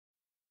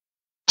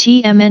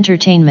TM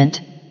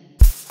Entertainment.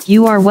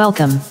 You are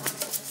welcome.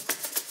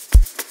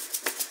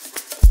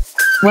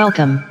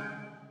 Welcome.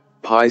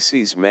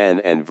 Pisces man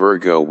and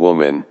Virgo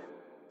woman,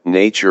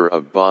 nature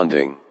of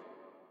bonding.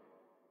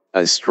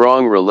 A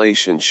strong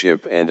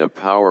relationship and a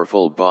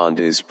powerful bond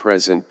is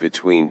present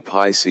between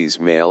Pisces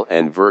male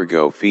and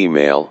Virgo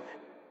female,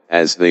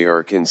 as they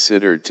are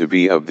considered to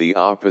be of the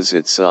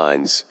opposite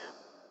signs,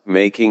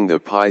 making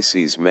the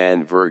Pisces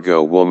man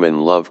Virgo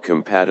woman love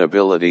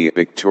compatibility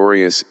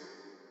victorious.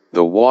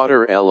 The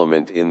water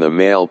element in the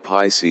male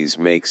Pisces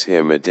makes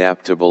him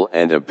adaptable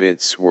and a bit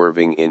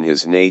swerving in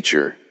his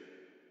nature,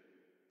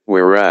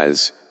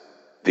 whereas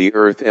the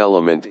earth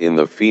element in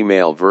the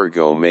female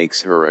Virgo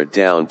makes her a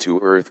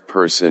down-to-earth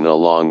person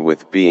along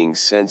with being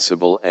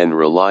sensible and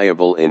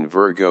reliable in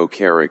Virgo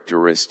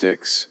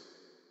characteristics.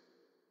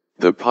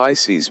 The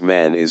Pisces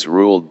man is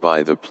ruled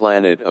by the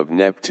planet of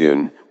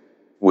Neptune,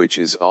 which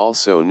is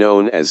also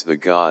known as the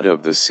god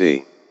of the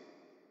sea.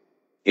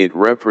 It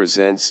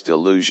represents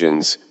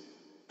delusions,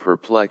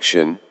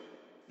 perplexion,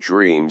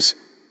 dreams,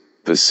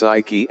 the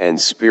psyche and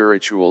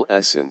spiritual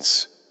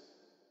essence.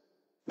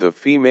 The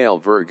female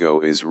Virgo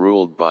is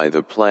ruled by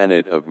the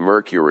planet of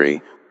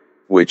Mercury,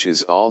 which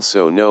is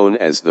also known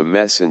as the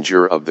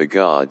messenger of the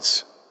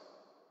gods.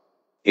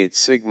 It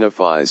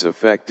signifies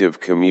effective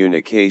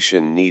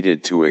communication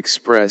needed to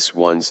express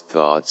one's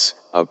thoughts,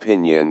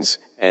 opinions,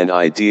 and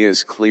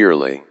ideas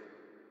clearly.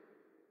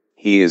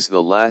 He is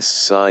the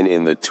last sign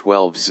in the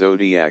 12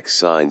 zodiac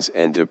signs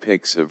and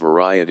depicts a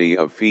variety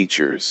of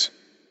features.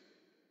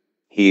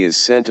 He is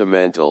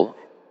sentimental,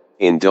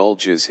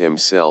 indulges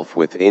himself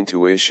with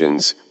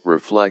intuitions,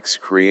 reflects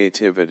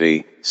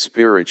creativity,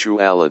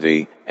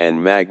 spirituality,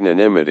 and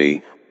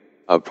magnanimity,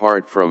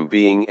 apart from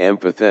being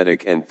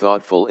empathetic and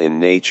thoughtful in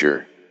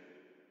nature.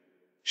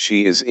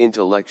 She is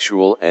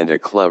intellectual and a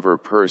clever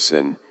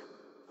person,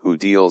 who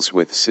deals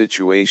with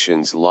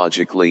situations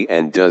logically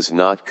and does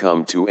not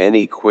come to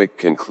any quick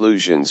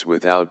conclusions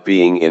without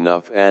being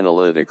enough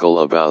analytical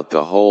about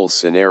the whole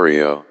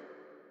scenario.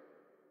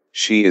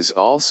 She is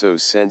also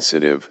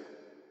sensitive,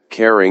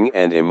 caring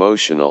and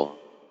emotional.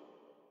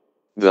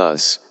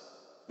 Thus,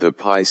 the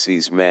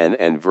Pisces man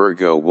and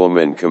Virgo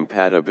woman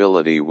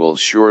compatibility will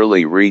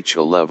surely reach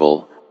a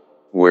level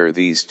where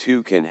these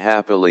two can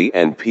happily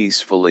and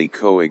peacefully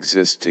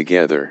coexist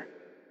together.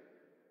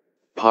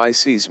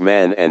 Pisces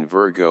man and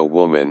Virgo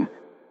woman,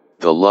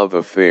 the love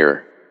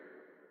affair.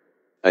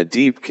 A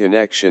deep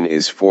connection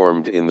is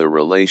formed in the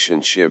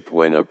relationship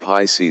when a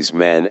Pisces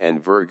man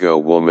and Virgo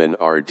woman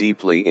are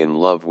deeply in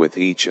love with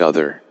each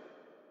other.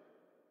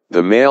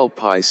 The male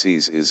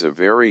Pisces is a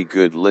very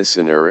good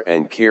listener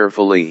and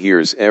carefully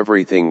hears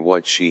everything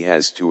what she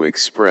has to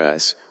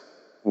express,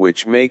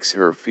 which makes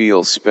her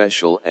feel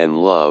special and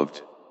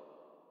loved.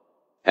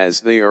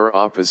 As they are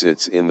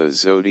opposites in the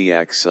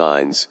zodiac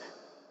signs,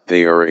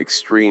 they are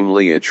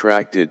extremely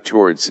attracted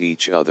towards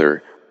each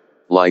other,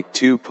 like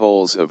two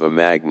poles of a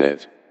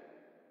magnet.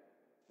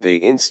 They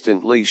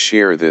instantly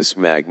share this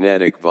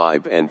magnetic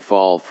vibe and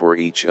fall for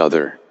each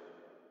other,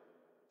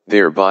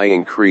 thereby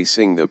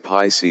increasing the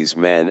Pisces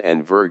man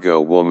and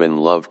Virgo woman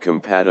love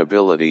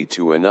compatibility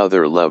to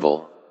another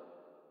level.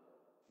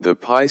 The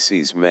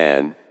Pisces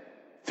man,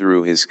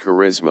 through his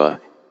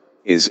charisma,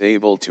 is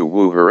able to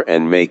woo her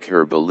and make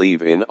her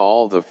believe in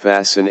all the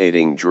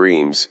fascinating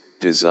dreams,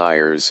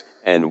 desires,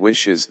 and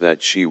wishes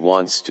that she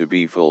wants to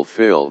be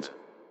fulfilled.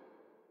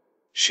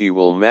 She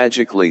will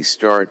magically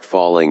start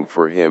falling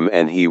for him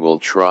and he will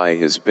try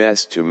his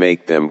best to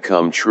make them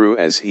come true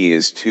as he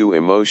is too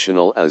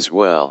emotional as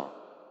well.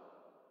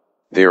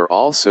 There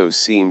also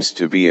seems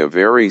to be a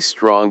very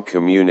strong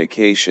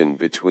communication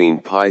between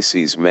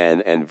Pisces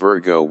man and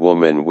Virgo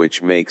woman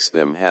which makes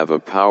them have a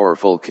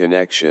powerful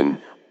connection,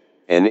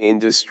 an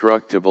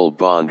indestructible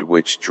bond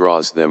which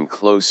draws them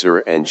closer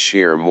and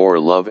share more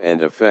love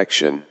and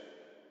affection.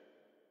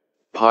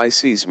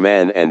 Pisces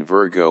man and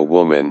Virgo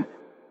woman,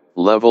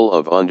 level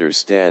of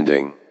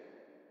understanding.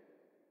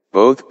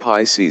 Both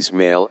Pisces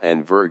male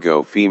and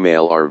Virgo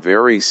female are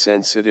very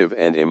sensitive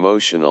and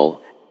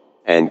emotional,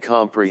 and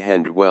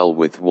comprehend well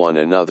with one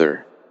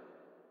another.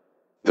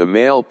 The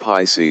male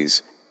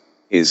Pisces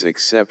is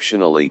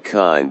exceptionally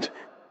kind,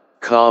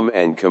 calm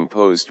and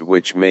composed,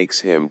 which makes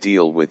him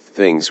deal with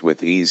things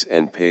with ease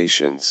and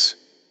patience.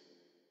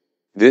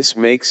 This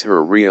makes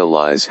her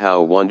realize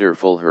how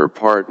wonderful her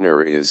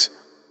partner is,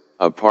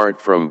 apart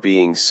from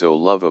being so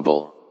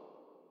lovable.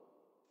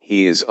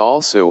 He is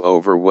also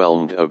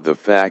overwhelmed of the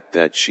fact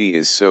that she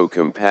is so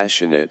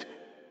compassionate,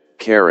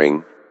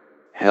 caring,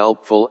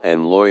 helpful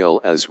and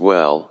loyal as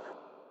well,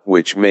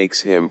 which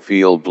makes him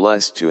feel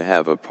blessed to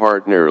have a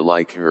partner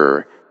like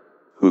her,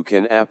 who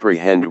can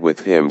apprehend with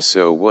him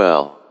so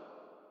well.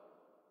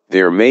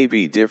 There may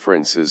be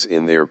differences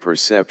in their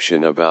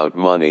perception about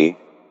money,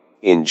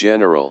 in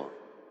general.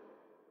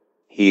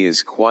 He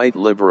is quite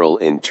liberal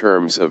in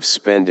terms of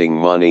spending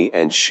money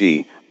and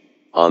she,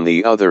 on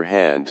the other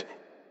hand,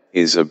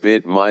 is a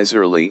bit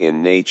miserly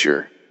in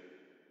nature.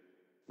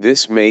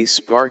 This may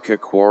spark a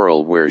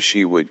quarrel where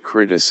she would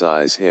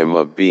criticize him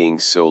of being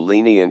so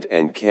lenient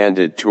and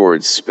candid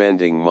towards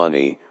spending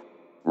money,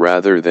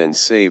 rather than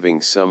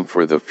saving some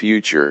for the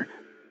future,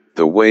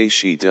 the way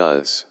she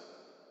does.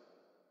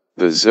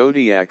 The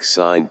zodiac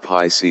sign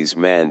Pisces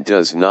man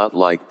does not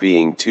like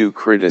being too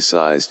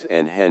criticized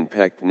and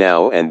henpecked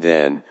now and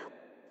then,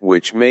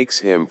 which makes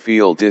him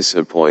feel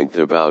disappointed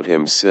about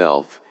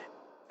himself,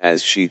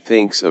 as she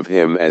thinks of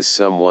him as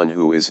someone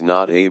who is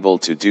not able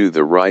to do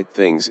the right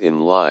things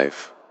in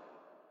life.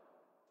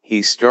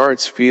 He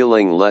starts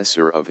feeling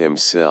lesser of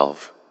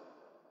himself.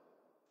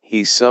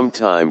 He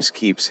sometimes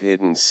keeps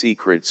hidden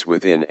secrets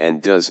within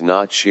and does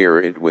not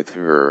share it with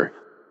her,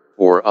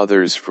 or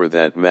others for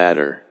that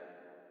matter.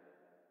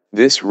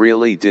 This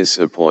really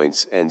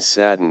disappoints and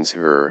saddens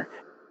her,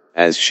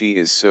 as she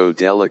is so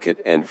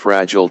delicate and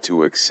fragile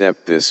to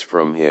accept this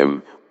from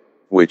him,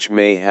 which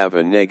may have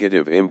a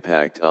negative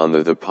impact on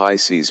the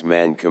Pisces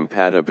man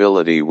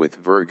compatibility with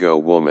Virgo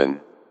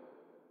woman.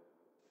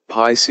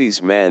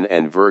 Pisces man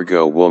and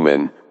Virgo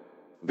woman,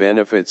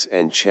 benefits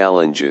and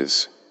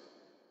challenges.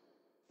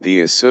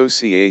 The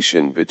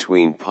association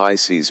between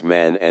Pisces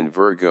man and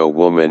Virgo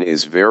woman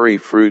is very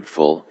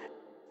fruitful,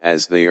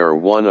 as they are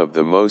one of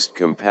the most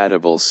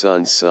compatible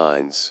sun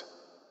signs.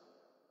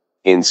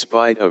 In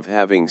spite of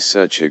having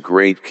such a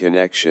great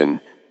connection,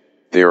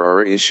 there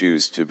are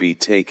issues to be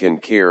taken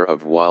care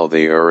of while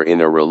they are in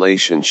a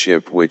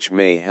relationship, which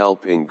may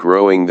help in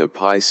growing the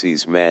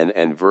Pisces man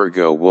and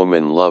Virgo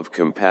woman love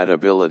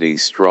compatibility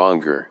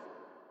stronger.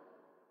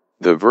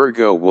 The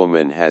Virgo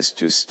woman has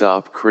to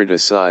stop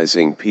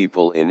criticizing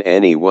people in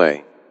any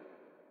way.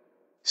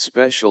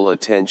 Special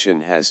attention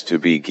has to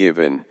be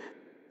given,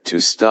 to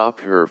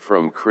stop her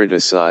from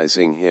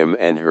criticizing him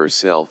and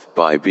herself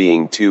by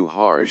being too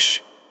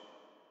harsh.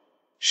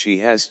 She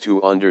has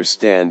to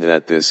understand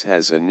that this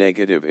has a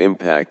negative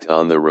impact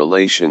on the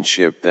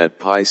relationship that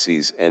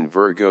Pisces and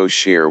Virgo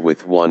share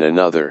with one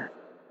another.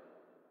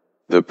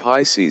 The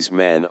Pisces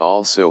man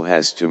also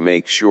has to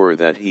make sure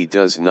that he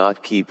does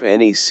not keep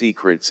any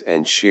secrets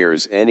and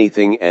shares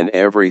anything and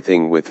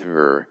everything with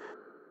her,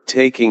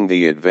 taking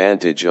the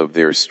advantage of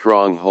their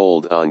strong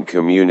hold on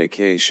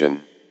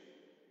communication.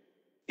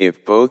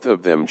 If both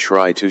of them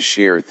try to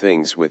share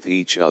things with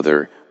each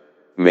other,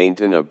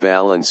 maintain a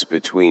balance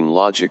between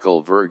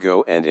logical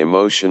Virgo and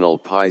emotional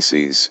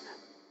Pisces,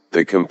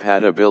 the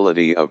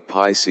compatibility of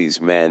Pisces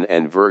man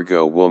and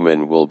Virgo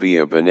woman will be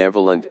a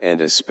benevolent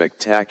and a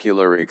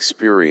spectacular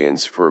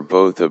experience for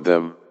both of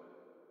them.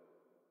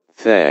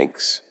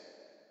 Thanks.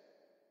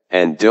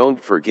 And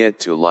don't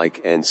forget to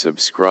like and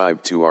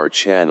subscribe to our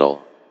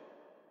channel.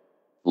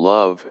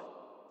 Love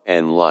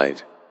and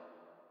light.